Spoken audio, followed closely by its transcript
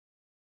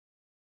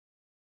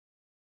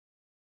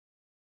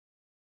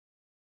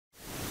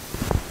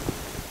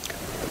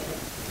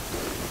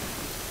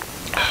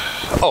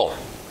Oh,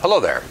 hello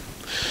there.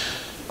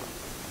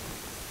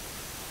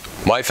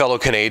 My fellow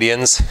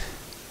Canadians,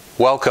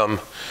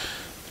 welcome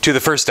to the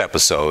first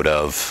episode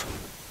of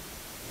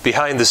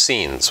Behind the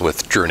Scenes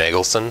with Drew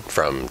Nageleisen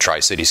from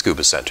Tri-City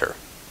Scuba Center.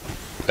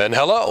 And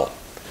hello,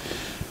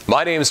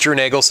 my name is Drew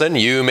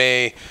Nageleisen. You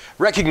may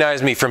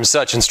recognize me from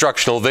such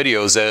instructional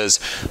videos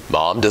as,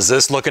 Mom, does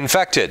this look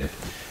infected?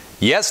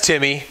 Yes,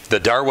 Timmy, the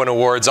Darwin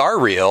Awards are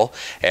real,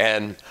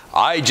 and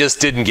I just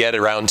didn't get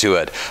around to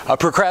it. A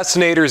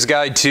procrastinator's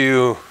guide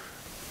to...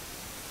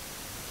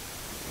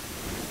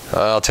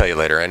 I'll tell you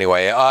later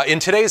anyway. In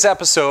today's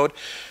episode,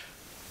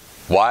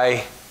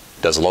 why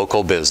does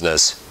local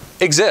business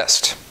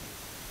exist?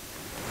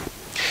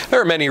 There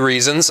are many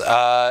reasons.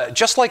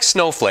 Just like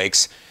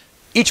snowflakes,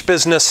 each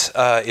business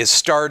is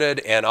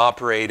started and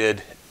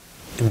operated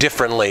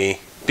differently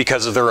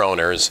because of their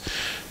owners.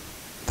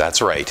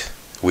 That's right.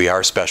 We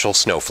are special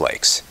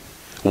snowflakes.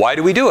 Why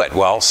do we do it?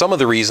 Well, some of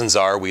the reasons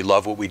are we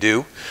love what we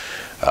do.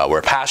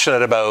 We're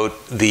passionate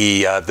about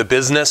the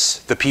business,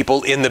 the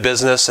people in the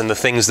business, and the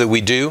things that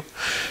we do.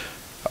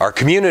 Our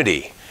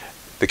community.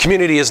 The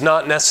community is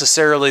not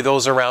necessarily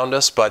those around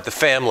us, but the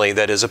family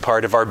that is a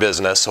part of our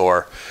business,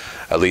 or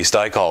at least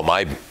I call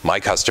my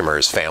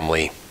customers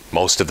family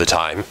most of the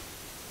time,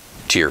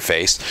 to your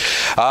face.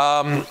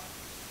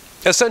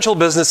 Essential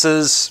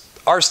businesses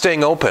are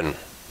staying open.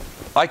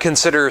 I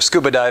consider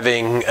scuba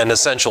diving an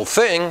essential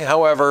thing.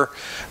 However,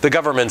 the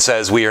government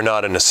says we are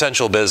not an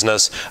essential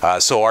business,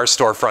 so our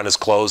storefront is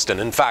closed, and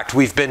in fact,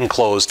 we've been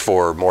closed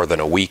for more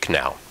than a week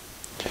now.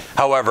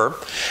 However,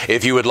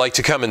 if you would like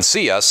to come and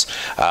see us,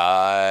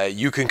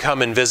 you can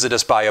come and visit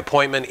us by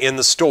appointment in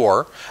the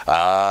store.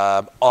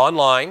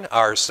 Online,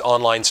 our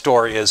online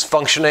store is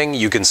functioning.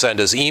 You can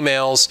send us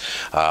emails.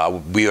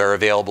 We are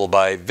available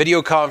by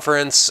video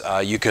conference.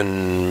 You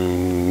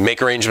can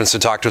make arrangements to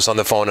talk to us on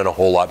the phone and a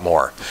whole lot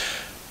more.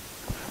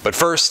 But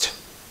first,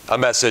 a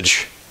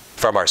message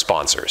from our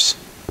sponsors.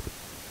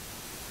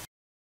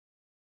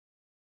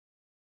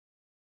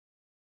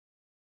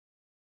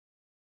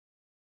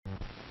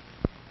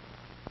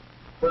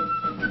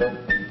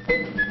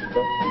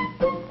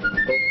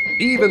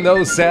 Even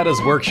though Santa's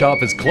workshop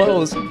is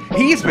closed,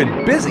 he's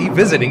been busy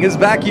visiting his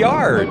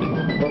backyard.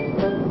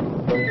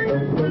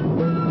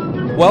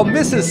 While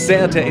Mrs.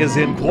 Santa is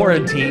in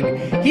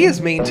quarantine, he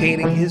is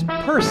maintaining his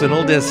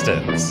personal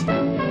distance.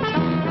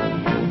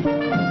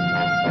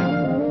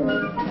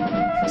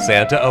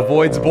 Santa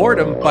avoids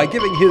boredom by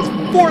giving his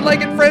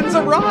four-legged friends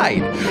a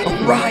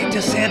ride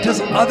to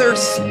Santa's other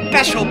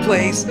special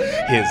place,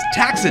 his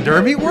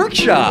taxidermy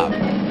workshop.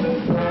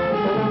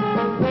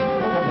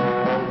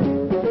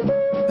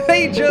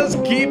 They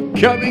just keep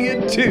coming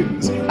in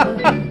twos.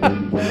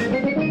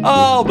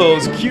 All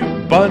those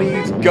cute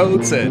bunnies,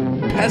 goats,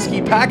 and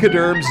pesky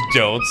pachyderms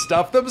don't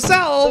stuff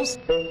themselves.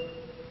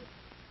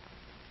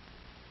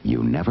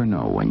 You never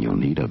know when you'll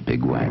need a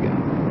big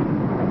wagon.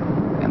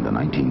 And the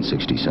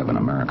 1967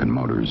 American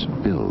Motors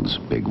builds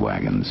big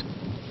wagons.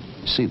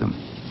 See them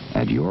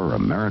at your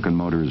American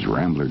Motors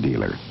Rambler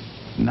dealer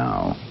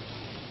now.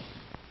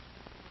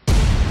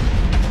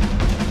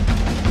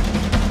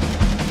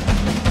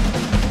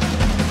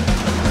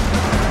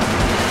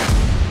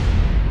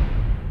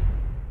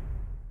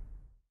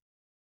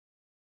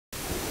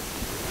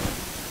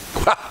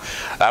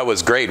 That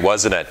was great,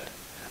 wasn't it?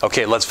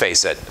 Okay, let's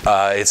face it.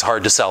 It's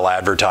hard to sell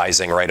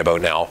advertising right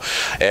about now.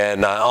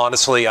 And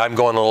honestly, I'm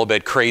going a little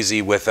bit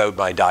crazy without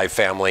my dive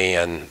family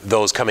and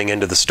those coming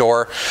into the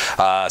store.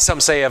 Some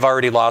say I've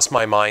already lost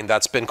my mind.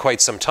 That's been quite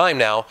some time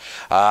now.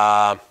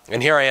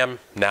 And here I am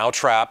now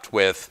trapped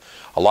with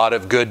a lot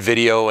of good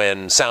video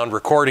and sound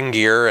recording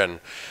gear, and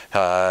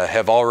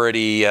have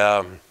already...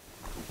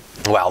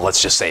 well,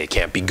 let's just say it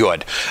can't be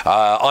good.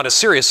 On a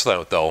serious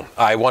note, though,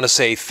 I want to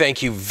say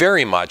thank you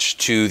very much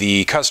to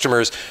the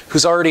customers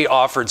who's already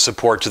offered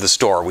support to the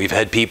store. We've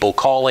had people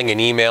calling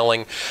and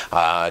emailing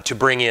to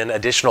bring in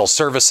additional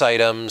service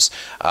items.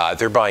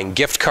 They're buying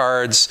gift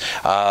cards,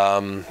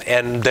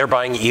 and they're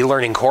buying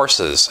e-learning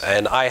courses.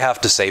 And I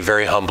have to say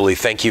very humbly,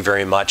 thank you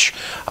very much.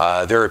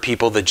 There are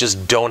people that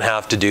just don't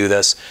have to do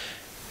this,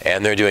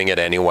 and they're doing it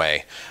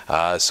anyway.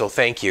 So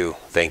thank you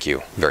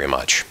very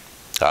much.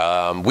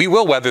 We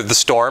will weather the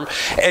storm.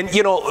 And,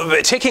 you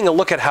know, taking a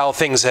look at how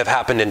things have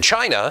happened in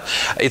China,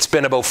 it's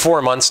been about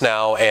 4 months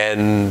now,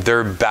 and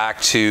they're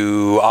back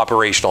to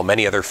operational.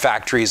 Many other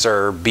factories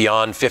are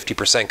beyond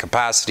 50%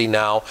 capacity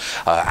now.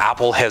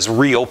 Apple has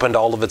reopened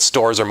all of its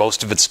stores, or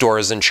most of its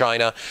stores in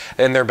China,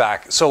 and they're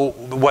back. So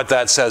what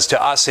that says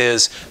to us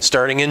is,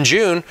 starting in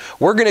June,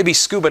 we're going to be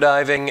scuba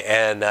diving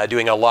and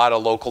doing a lot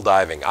of local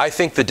diving. I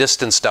think the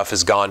distance stuff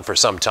is gone for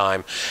some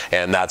time,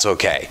 and that's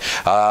okay.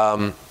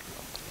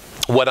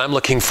 what I'm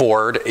looking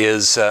forward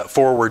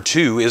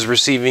to is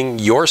receiving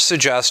your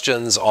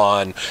suggestions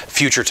on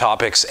future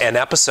topics and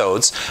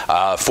episodes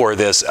for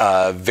this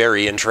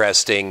very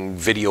interesting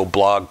video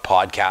blog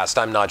podcast.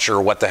 I'm not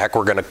sure what the heck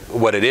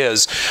what it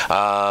is,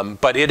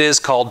 but it is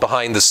called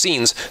Behind the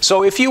Scenes.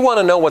 So if you want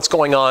to know what's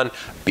going on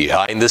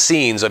behind the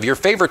scenes of your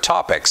favorite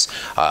topics,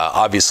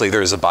 obviously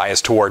there's a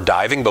bias toward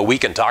diving, but we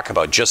can talk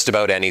about just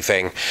about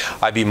anything.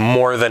 I'd be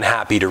more than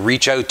happy to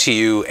reach out to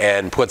you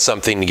and put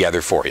something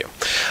together for you.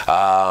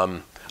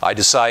 I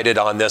decided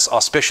on this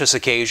auspicious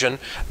occasion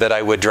that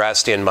I would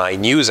dress in my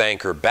news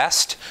anchor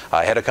best.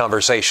 I had a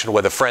conversation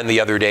with a friend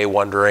the other day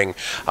wondering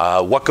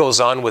what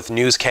goes on with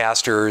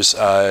newscasters.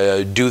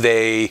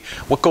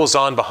 What goes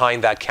on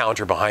behind that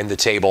counter, behind the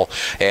table,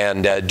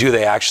 and do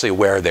they actually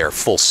wear their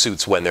full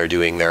suits when they're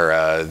doing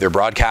their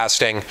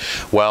broadcasting?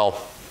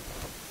 Well,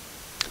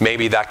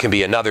 maybe that can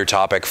be another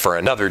topic for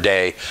another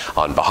day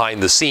on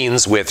Behind the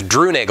Scenes with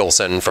Drew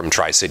Nageleisen from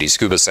Tri-City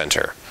Scuba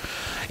Center.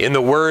 In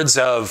the words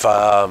of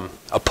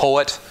a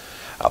poet,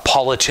 a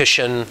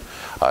politician,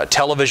 a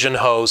television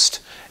host,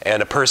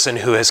 and a person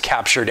who has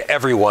captured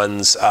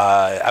everyone's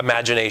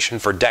imagination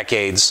for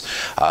decades,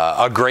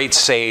 a great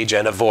sage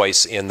and a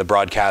voice in the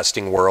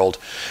broadcasting world,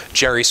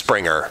 Jerry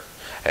Springer.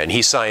 And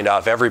he signed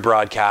off every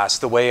broadcast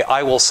the way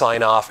I will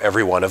sign off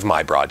every one of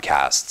my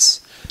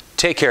broadcasts.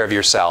 Take care of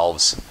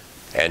yourselves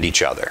and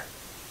each other.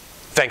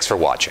 Thanks for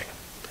watching.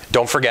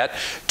 Don't forget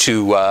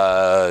to,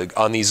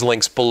 on these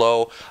links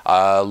below,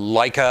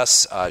 like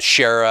us,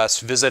 share us,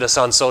 visit us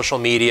on social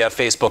media.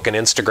 Facebook and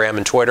Instagram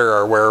and Twitter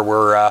are where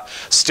we're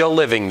still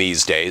living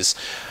these days.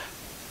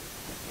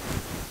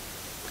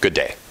 Good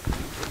day.